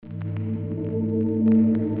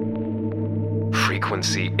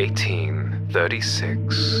frequency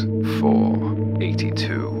 1836 482.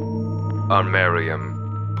 Armarium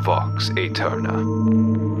Vox Aeterna.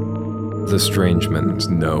 The Strangeman's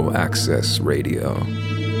No Access Radio.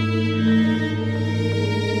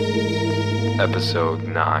 Episode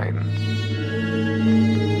 9.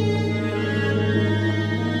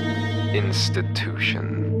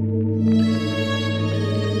 Institution.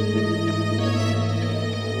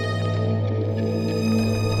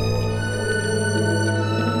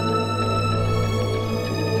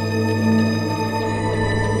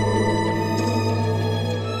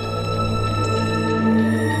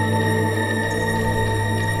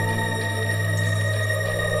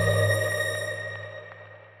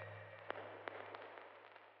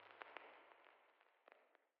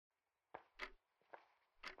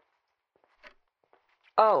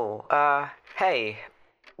 Hey,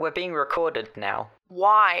 we're being recorded now.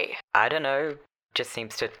 Why? I don't know, just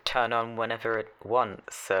seems to turn on whenever it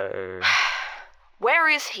wants, so... Where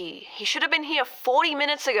is he? He should have been here 40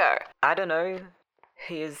 minutes ago. I don't know,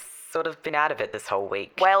 he's sort of been out of it this whole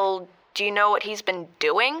week. Well, do you know what he's been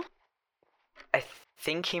doing? I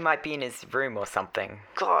think he might be in his room or something.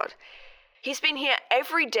 God. He's been here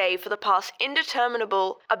every day for the past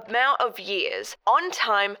indeterminable amount of years, on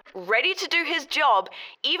time, ready to do his job,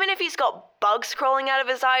 even if he's got bugs crawling out of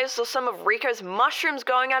his eyes or some of Rico's mushrooms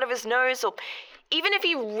going out of his nose, or even if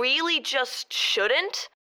he really just shouldn't.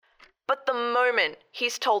 But the moment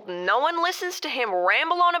he's told no one listens to him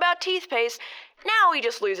ramble on about toothpaste, now he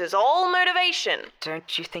just loses all motivation.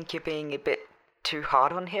 Don't you think you're being a bit too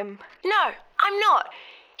hard on him? No, I'm not.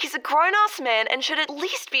 He's a grown-ass man and should at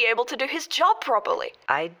least be able to do his job properly.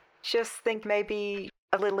 I just think maybe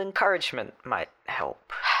a little encouragement might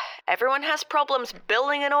help. Everyone has problems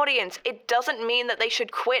building an audience. It doesn't mean that they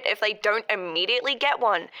should quit if they don't immediately get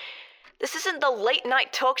one. This isn't the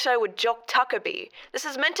late-night talk show with Jock Tuckerby. This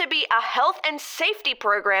is meant to be a health and safety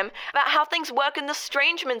program about how things work in the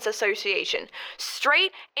Strangeman's Association.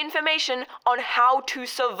 Straight information on how to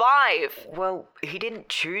survive. Well, he didn't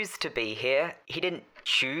choose to be here. He didn't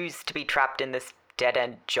choose to be trapped in this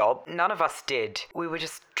dead-end job. None of us did. We were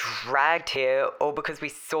just dragged here, or because we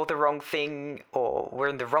saw the wrong thing, or we're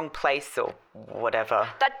in the wrong place, or whatever.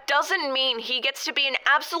 That doesn't mean he gets to be an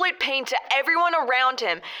absolute pain to everyone around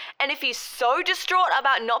him. And if he's so distraught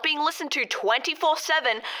about not being listened to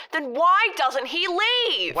 24/7, then why doesn't he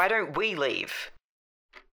leave? Why don't we leave?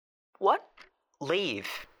 What?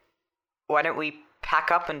 Leave. Why don't we pack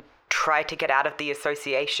up and try to get out of the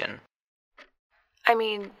association? I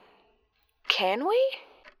mean, can we?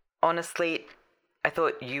 Honestly, I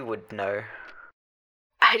thought you would know.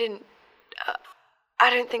 I don't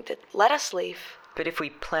think they'd let us leave. But if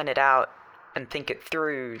we plan it out and think it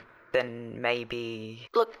through, then maybe...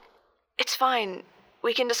 Look, it's fine.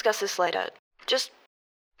 We can discuss this later. Just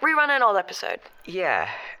rerun an old episode.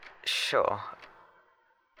 Yeah, sure.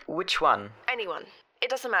 Which one? Anyone.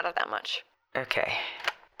 It doesn't matter that much. Okay.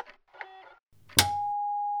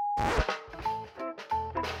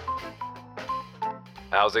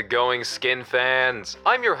 How's it going, skin fans?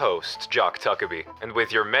 I'm your host, Jock Tuckerby, and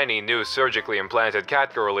with your many new surgically implanted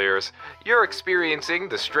catgirl ears, you're experiencing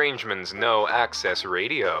the Strangeman's No Access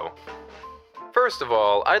Radio. First of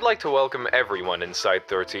all, I'd like to welcome everyone in Site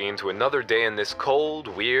 13 to another day in this cold,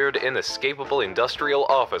 weird, inescapable industrial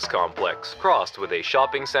office complex, crossed with a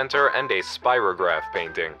shopping center and a spirograph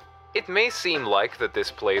painting. It may seem like that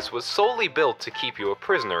this place was solely built to keep you a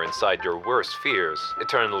prisoner inside your worst fears,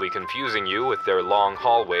 eternally confusing you with their long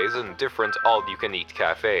hallways and different all-you-can-eat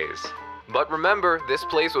cafes. But remember, this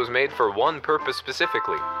place was made for one purpose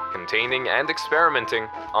specifically, containing and experimenting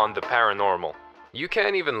on the paranormal. You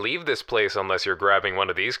can't even leave this place unless you're grabbing one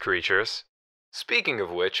of these creatures. Speaking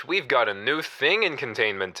of which, we've got a new thing in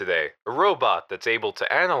containment today, a robot that's able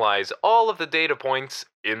to analyze all of the data points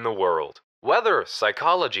in the world. Weather,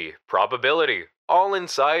 psychology, probability, all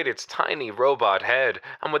inside its tiny robot head,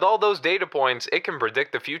 and with all those data points, it can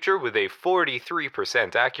predict the future with a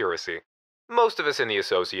 43% accuracy. Most of us in the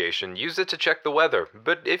association use it to check the weather,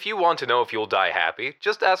 but if you want to know if you'll die happy,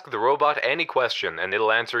 just ask the robot any question and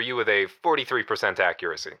it'll answer you with a 43%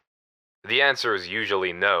 accuracy. The answer is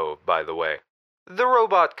usually no, by the way. The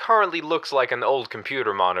robot currently looks like an old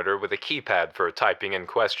computer monitor with a keypad for typing in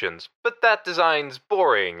questions, but that design's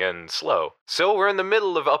boring and slow. So we're in the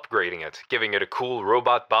middle of upgrading it, giving it a cool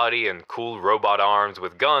robot body and cool robot arms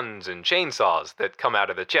with guns and chainsaws that come out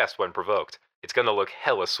of the chest when provoked. It's gonna look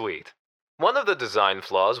hella sweet. One of the design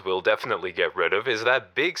flaws we'll definitely get rid of is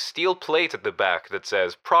that big steel plate at the back that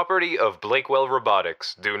says, "Property of Blakewell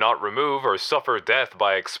Robotics. Do not remove or suffer death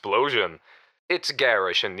by explosion." It's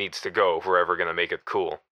garish and needs to go if we're ever gonna make it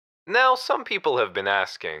cool. Now, some people have been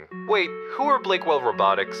asking, wait, who are Blakewell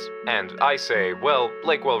Robotics? And I say, well,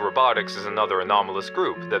 Blakewell Robotics is another anomalous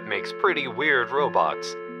group that makes pretty weird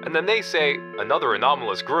robots. And then they say, another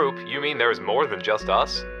anomalous group? You mean there's more than just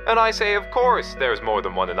us? And I say, of course, there's more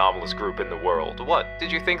than one anomalous group in the world. What,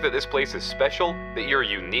 did you think that this place is special? That you're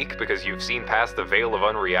unique because you've seen past the veil of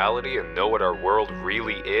unreality and know what our world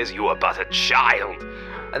really is? You are but a child!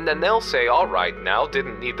 And then they'll say, alright, now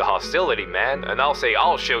didn't need the hostility, man. And I'll say,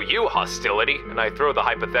 I'll show you hostility. And I throw the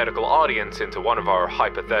hypothetical audience into one of our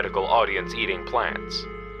hypothetical audience-eating plants.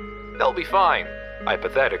 They'll be fine,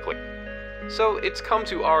 hypothetically. So it's come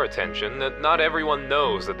to our attention that not everyone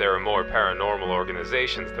knows that there are more paranormal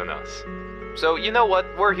organizations than us. So you know what?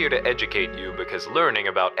 We're here to educate you because learning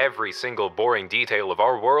about every single boring detail of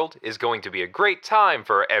our world is going to be a great time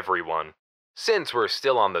for everyone. Since we're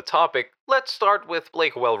still on the topic, let's start with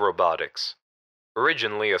Blakewell Robotics.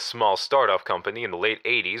 Originally a small startup company in the late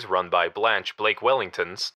 80s run by Blanche Blake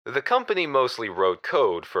Wellingtons, the company mostly wrote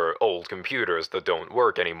code for old computers that don't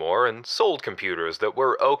work anymore and sold computers that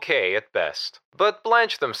were okay at best. But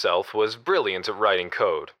Blanche themselves was brilliant at writing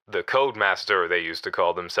code, the Codemaster they used to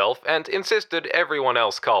call themselves, and insisted everyone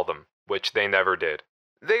else call them, which they never did.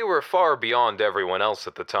 They were far beyond everyone else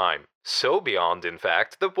at the time. So beyond, in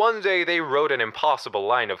fact, that one day they wrote an impossible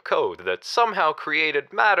line of code that somehow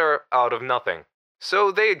created matter out of nothing.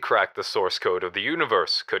 So they'd cracked the source code of the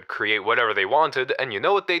universe, could create whatever they wanted, and you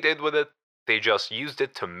know what they did with it? They just used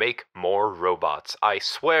it to make more robots. I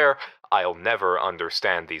swear, I'll never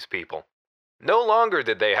understand these people. No longer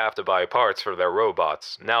did they have to buy parts for their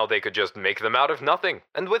robots. Now they could just make them out of nothing.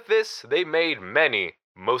 And with this, they made many,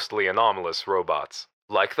 mostly anomalous robots.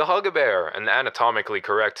 Like the Hug-A-Bear, an anatomically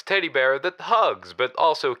correct teddy bear that hugs but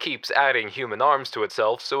also keeps adding human arms to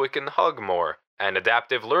itself so it can hug more. An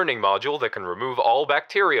adaptive learning module that can remove all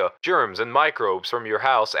bacteria, germs, and microbes from your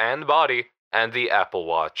house and body, and the Apple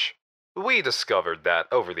Watch. We discovered that,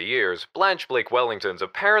 over the years, Blanche Blake Wellingtons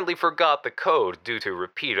apparently forgot the code due to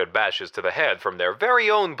repeated bashes to the head from their very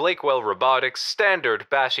own Blakewell Robotics standard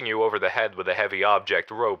bashing you over the head with a heavy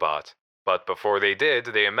object robot. But before they did,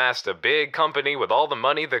 they amassed a big company with all the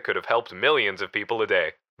money that could have helped millions of people a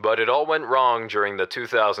day. But it all went wrong during the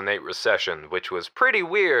 2008 recession, which was pretty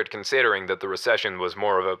weird considering that the recession was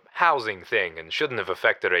more of a housing thing and shouldn't have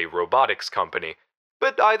affected a robotics company.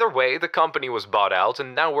 But either way, the company was bought out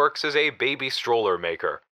and now works as a baby stroller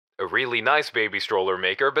maker. A really nice baby stroller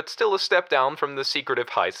maker, but still a step down from the secretive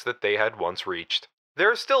heights that they had once reached.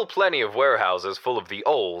 There are still plenty of warehouses full of the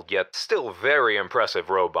old, yet still very impressive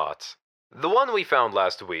robots. The one we found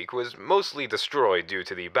last week was mostly destroyed due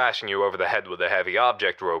to the bashing you over the head with a heavy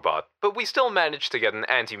object robot, but we still managed to get an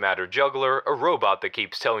antimatter juggler, a robot that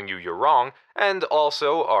keeps telling you you're wrong, and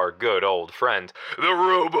also our good old friend, the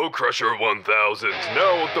Robo Crusher 1000,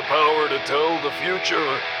 now with the power to tell the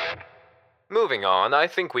future. Moving on, I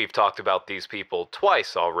think we've talked about these people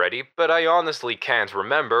twice already, but I honestly can't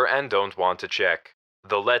remember and don't want to check.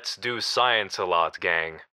 The Let's Do Science a Lot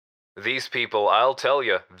gang. These people, I'll tell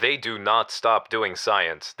you, they do not stop doing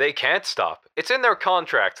science. They can't stop. It's in their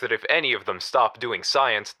contract that if any of them stop doing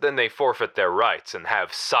science, then they forfeit their rights and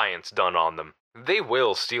have science done on them. They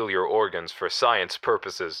will steal your organs for science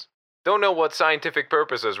purposes. Don't know what scientific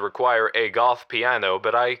purposes require a goth piano,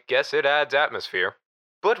 but I guess it adds atmosphere.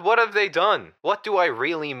 But what have they done? What do I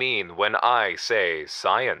really mean when I say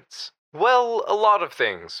science? Well, a lot of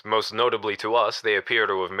things. Most notably to us, they appear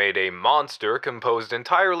to have made a monster composed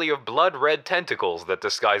entirely of blood-red tentacles that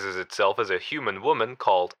disguises itself as a human woman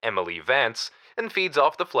called Emily Vance and feeds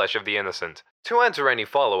off the flesh of the innocent. To answer any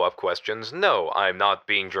follow-up questions, no, I'm not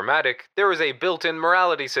being dramatic. There is a built-in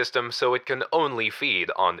morality system, so it can only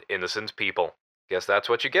feed on innocent people. Guess that's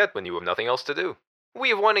what you get when you have nothing else to do. We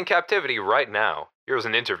have one in captivity right now. Here's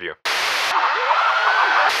an interview.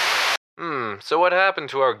 So what happened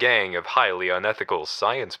to our gang of highly unethical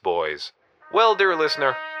science boys? Well, dear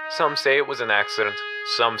listener, some say it was an accident,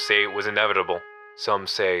 some say it was inevitable, some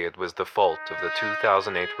say it was the fault of the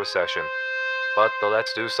 2008 recession. But the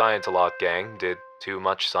Let's Do Science a Lot gang did too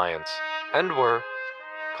much science, and were,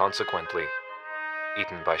 consequently,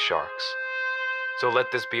 eaten by sharks. So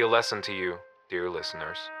let this be a lesson to you, dear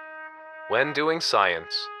listeners. When doing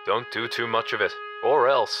science, don't do too much of it. Or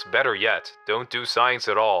else, better yet, don't do science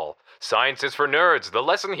at all. Science is for nerds. The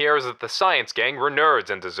lesson here is that the science gang were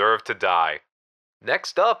nerds and deserve to die.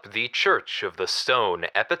 Next up, the Church of the Stone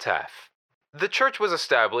Epitaph. The church was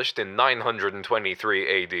established in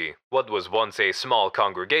 923 AD. What was once a small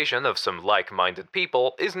congregation of some like-minded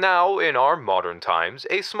people is now, in our modern times,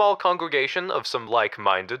 a small congregation of some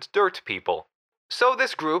like-minded dirt people. So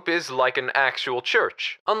this group is like an actual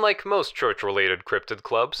church, unlike most church-related cryptid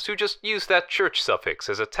clubs who just use that church suffix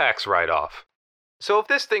as a tax write-off. So if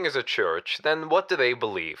this thing is a church, then what do they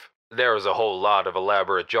believe? There's a whole lot of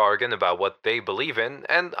elaborate jargon about what they believe in,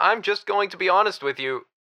 and I'm just going to be honest with you.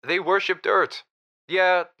 They worship dirt.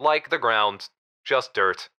 Yeah, like the ground. Just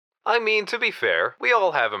dirt. I mean, to be fair, we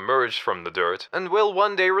all have emerged from the dirt, and will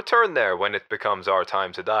one day return there when it becomes our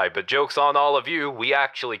time to die, but joke's on all of you, we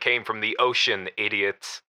actually came from the ocean,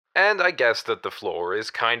 idiots. And I guess that the floor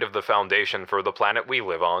is kind of the foundation for the planet we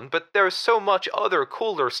live on, but there's so much other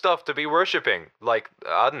cooler stuff to be worshipping. Like,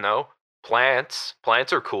 I don't know, plants.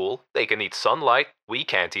 Plants are cool. They can eat sunlight. We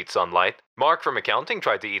can't eat sunlight. Mark from accounting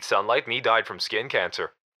tried to eat sunlight and he died from skin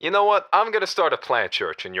cancer. You know what? I'm gonna start a plant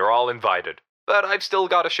church and you're all invited. But I've still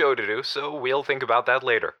got a show to do, so we'll think about that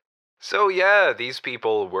later. So yeah, these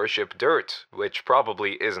people worship dirt, which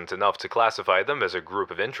probably isn't enough to classify them as a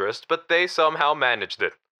group of interest, but they somehow managed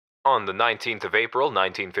it. On the 19th of April,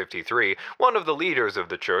 1953, one of the leaders of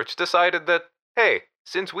the church decided that, hey,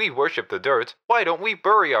 since we worship the dirt, why don't we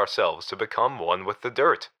bury ourselves to become one with the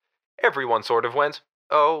dirt? Everyone sort of went,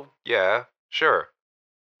 oh, yeah, sure.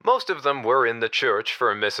 Most of them were in the church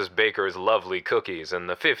for Mrs. Baker's lovely cookies and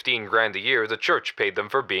the 15 grand a year the church paid them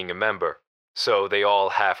for being a member. So they all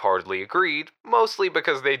half-heartedly agreed, mostly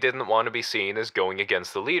because they didn't want to be seen as going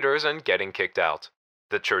against the leaders and getting kicked out.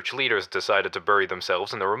 The church leaders decided to bury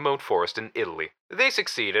themselves in a remote forest in Italy. They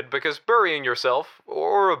succeeded because burying yourself,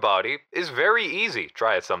 or a body, is very easy.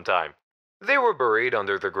 Try it sometime. They were buried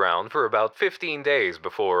under the ground for about 15 days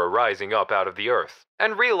before rising up out of the earth,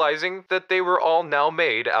 and realizing that they were all now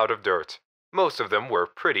made out of dirt. Most of them were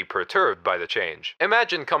pretty perturbed by the change.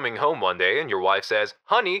 Imagine coming home one day and your wife says,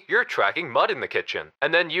 "Honey, you're tracking mud in the kitchen."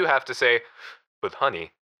 And then you have to say, "But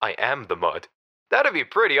honey, I am the mud." That'd be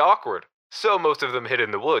pretty awkward. So most of them hid in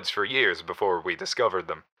the woods for years before we discovered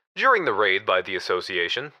them. During the raid by the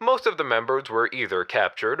association, most of the members were either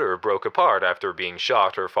captured or broke apart after being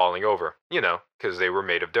shot or falling over. You know, 'cause they were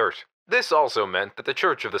made of dirt. This also meant that the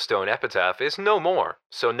Church of the Stone Epitaph is no more,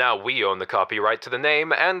 so now we own the copyright to the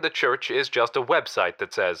name, and the church is just a website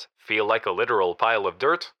that says, "Feel like a literal pile of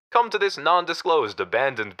dirt? Come to this non-disclosed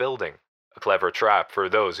abandoned building." A clever trap for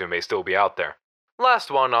those who may still be out there.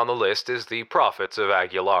 Last one on the list is the Prophets of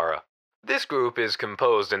Aguilara. This group is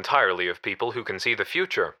composed entirely of people who can see the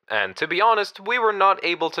future, and to be honest, we were not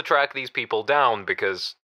able to track these people down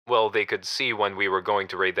because, well, they could see when we were going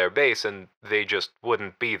to raid their base and they just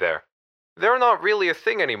wouldn't be there. They're not really a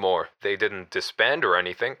thing anymore. They didn't disband or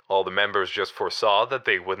anything. All the members just foresaw that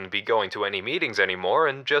they wouldn't be going to any meetings anymore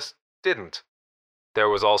and just didn't. There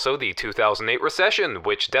was also the 2008 recession,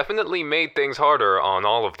 which definitely made things harder on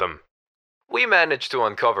all of them. We managed to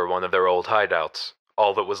uncover one of their old hideouts.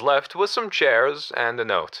 All that was left was some chairs and a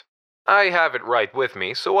note. I have it right with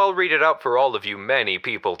me, so I'll read it out for all of you many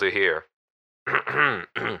people to hear.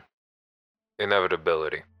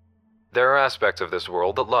 Inevitability. There are aspects of this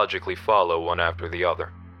world that logically follow one after the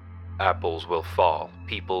other. Apples will fall,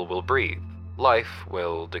 people will breathe, life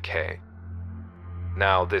will decay.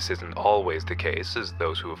 Now, this isn't always the case, as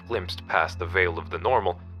those who have glimpsed past the veil of the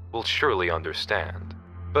normal will surely understand.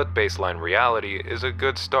 But baseline reality is a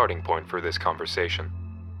good starting point for this conversation.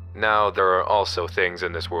 Now, there are also things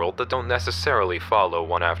in this world that don't necessarily follow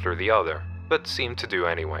one after the other, but seem to do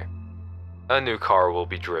anyway. A new car will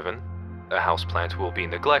be driven, a houseplant will be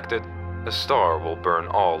neglected, a star will burn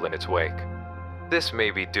all in its wake. This may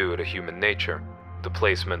be due to human nature, the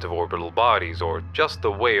placement of orbital bodies, or just the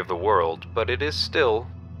way of the world, but it is still,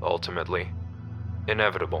 ultimately,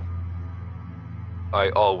 inevitable.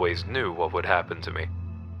 I always knew what would happen to me.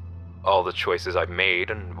 All the choices I've made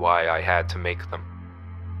and why I had to make them.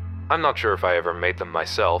 I'm not sure if I ever made them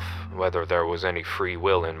myself, whether there was any free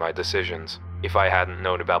will in my decisions. If I hadn't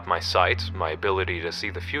known about my sight, my ability to see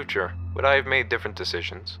the future, would I have made different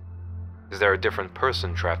decisions? Is there a different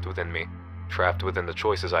person trapped within me, trapped within the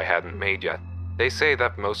choices I hadn't made yet? They say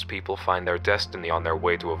that most people find their destiny on their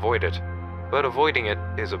way to avoid it, but avoiding it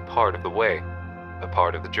is a part of the way, a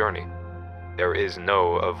part of the journey. There is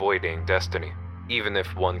no avoiding destiny. Even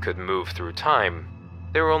if one could move through time,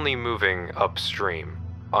 they're only moving upstream,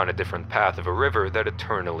 on a different path of a river that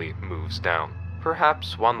eternally moves down.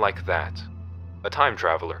 Perhaps one like that. A time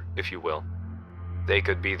traveler, if you will. They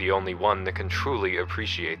could be the only one that can truly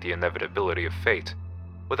appreciate the inevitability of fate,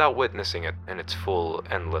 without witnessing it in its full,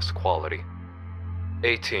 endless quality.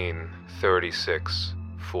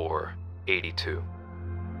 1836-482.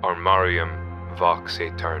 Armarium Vox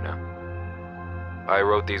Aeterna. I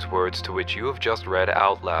wrote these words to which you have just read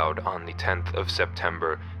out loud on the 10th of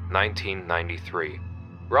September, 1993,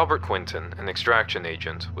 Robert Quinton, an extraction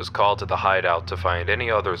agent, was called to the hideout to find any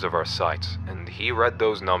others of our sites, and he read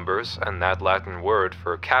those numbers and that Latin word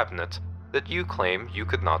for cabinet that you claim you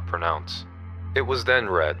could not pronounce. It was then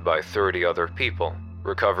read by 30 other people,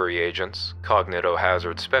 recovery agents,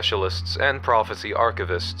 cognitohazard specialists, and prophecy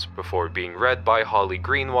archivists before being read by Holly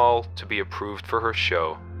Greenwall to be approved for her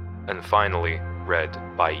show, and finally read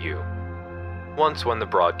by you. Once when the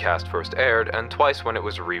broadcast first aired, and twice when it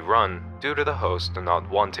was rerun due to the host not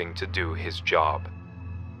wanting to do his job.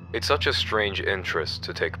 It's such a strange interest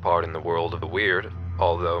to take part in the world of the weird,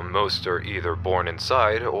 although most are either born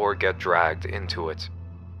inside or get dragged into it.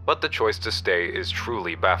 But the choice to stay is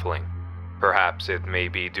truly baffling. Perhaps it may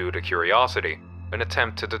be due to curiosity, an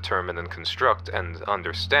attempt to determine and construct and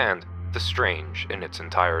understand the strange in its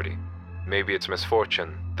entirety. Maybe it's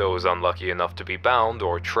misfortune, those unlucky enough to be bound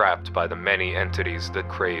or trapped by the many entities that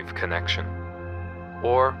crave connection.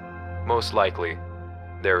 Or, most likely,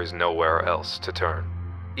 there is nowhere else to turn.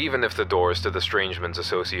 Even if the doors to the Strangemen's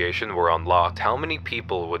Association were unlocked, how many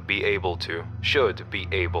people would be able to, should be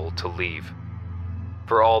able to leave?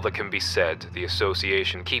 For all that can be said, the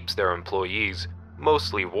association keeps their employees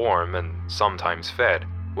mostly warm and sometimes fed,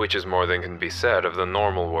 which is more than can be said of the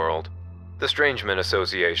normal world. The Strangemen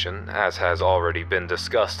Association, as has already been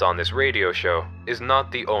discussed on this radio show, is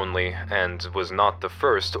not the only and was not the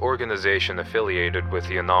first organization affiliated with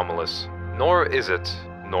the anomalous, nor is it,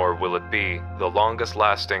 nor will it be, the longest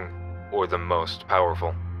lasting or the most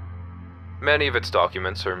powerful. Many of its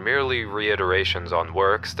documents are merely reiterations on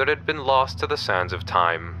works that had been lost to the sands of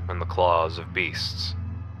time and the claws of beasts.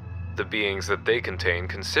 The beings that they contain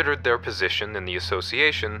considered their position in the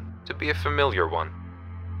association to be a familiar one.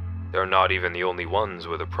 They're not even the only ones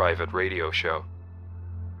with a private radio show.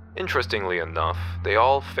 Interestingly enough, they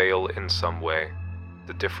all fail in some way,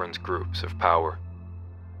 the different groups of power.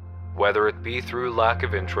 Whether it be through lack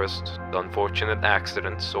of interest, unfortunate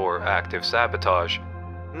accidents, or active sabotage,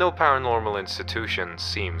 no paranormal institution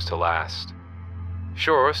seems to last.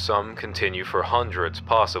 Sure, some continue for hundreds,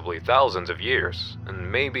 possibly thousands of years, and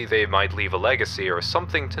maybe they might leave a legacy or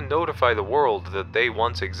something to notify the world that they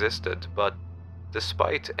once existed, but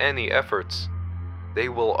despite any efforts, they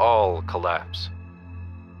will all collapse.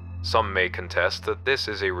 Some may contest that this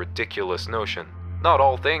is a ridiculous notion. Not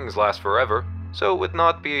all things last forever, so it would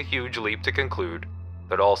not be a huge leap to conclude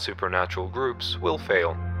that all supernatural groups will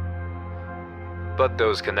fail. But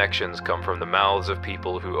those connections come from the mouths of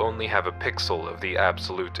people who only have a pixel of the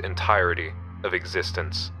absolute entirety of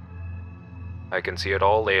existence. I can see it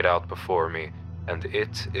all laid out before me, and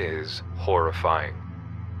it is horrifying.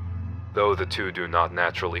 Though the two do not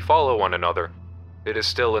naturally follow one another, it is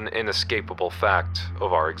still an inescapable fact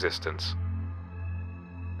of our existence.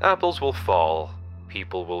 Apples will fall,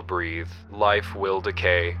 people will breathe, life will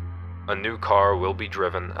decay, a new car will be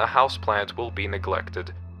driven, a houseplant will be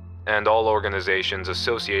neglected, and all organizations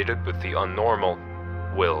associated with the unnormal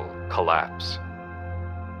will collapse.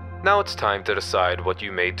 Now it's time to decide what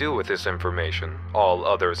you may do with this information. All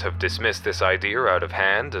others have dismissed this idea out of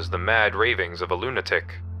hand as the mad ravings of a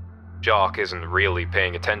lunatic. Jock isn't really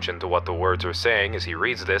paying attention to what the words are saying as he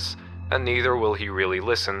reads this, and neither will he really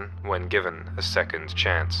listen when given a second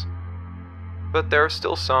chance. But there are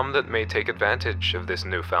still some that may take advantage of this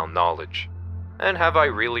newfound knowledge. And have I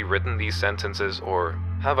really written these sentences, or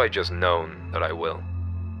have I just known that I will?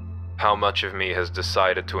 How much of me has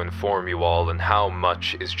decided to inform you all, and how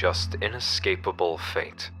much is just inescapable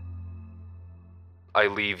fate? I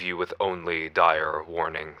leave you with only dire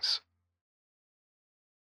warnings.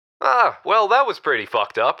 Well, that was pretty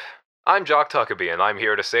fucked up. I'm Jock Tuckabee, and I'm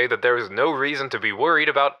here to say that there is no reason to be worried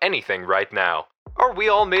about anything right now. Are we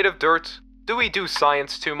all made of dirt? Do we do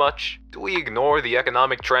science too much? Do we ignore the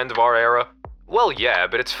economic trend of our era? Well, yeah,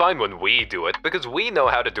 but it's fine when we do it, because we know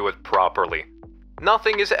how to do it properly.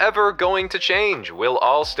 Nothing is ever going to change. We'll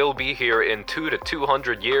all still be here in 200 to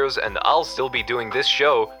 200 years, and I'll still be doing this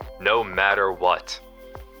show no matter what.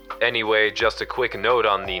 Anyway, just a quick note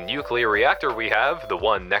on the nuclear reactor we have, the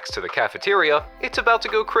one next to the cafeteria. It's about to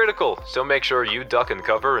go critical, so make sure you duck and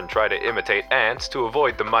cover and try to imitate ants to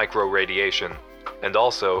avoid the micro-radiation. And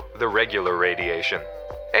also, the regular radiation.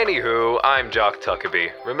 Anywho, I'm Jock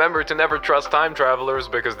Tuckabee. Remember to never trust time travelers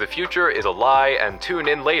because the future is a lie, and tune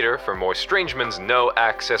in later for more Strangeman's No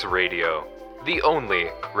Access Radio. The only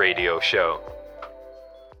radio show.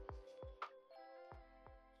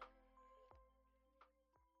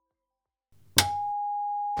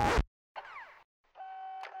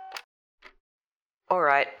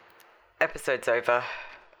 Alright, episode's over.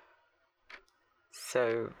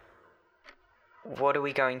 So, what are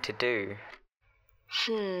we going to do?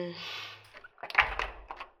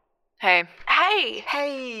 Hey,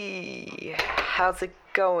 Hey, how's it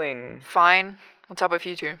going? fine. What's up with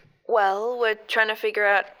you two? Well, we're trying to figure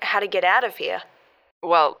out how to get out of here.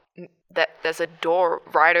 Well, there's a door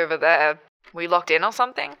right over there. We locked in or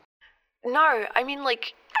something? No, I mean,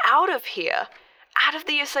 like, out of here. Out of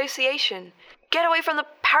the association. Get away from the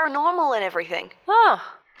paranormal and everything. Oh.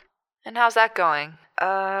 And how's that going?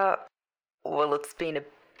 Well, it's been a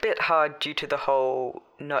bit hard due to the whole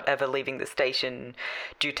not ever leaving the station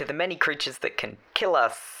due to the many creatures that can kill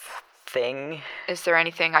us thing. Is there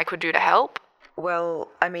anything I could do to help? Well,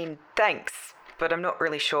 I mean, thanks, but I'm not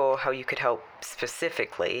really sure how you could help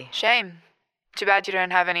specifically. Shame. Too bad you don't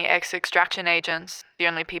have any ex-extraction agents, the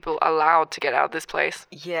only people allowed to get out of this place.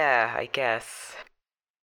 Yeah, I guess.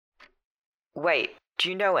 Wait, do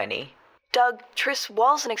you know any? Doug, Triss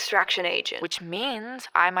was an extraction agent. Which means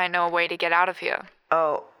I might know a way to get out of here.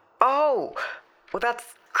 Oh, well,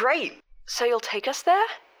 that's great. So you'll take us there?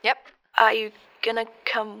 Yep. Are you gonna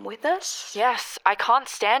come with us? Yes, I can't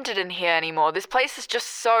stand it in here anymore. This place is just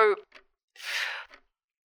so...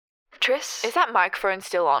 Triss? Is that microphone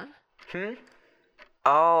still on?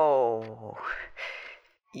 Oh,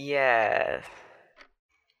 yeah.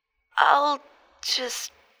 I'll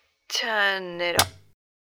just turn it off.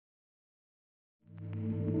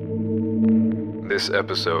 This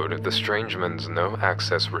episode of The Strangeman's No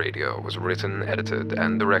Access Radio was written, edited,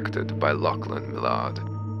 and directed by Lachlan Millard.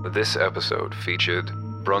 This episode featured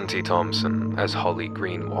Bronte Thompson as Holly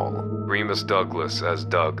Greenwall, Remus Douglas as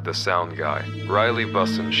Doug the Sound Guy, Riley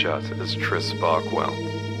Bussenshut as Triss Barkwell,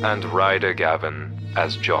 and Ryder Gavin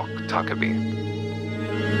as Jock Tuckaby.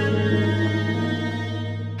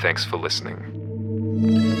 Thanks for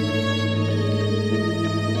listening.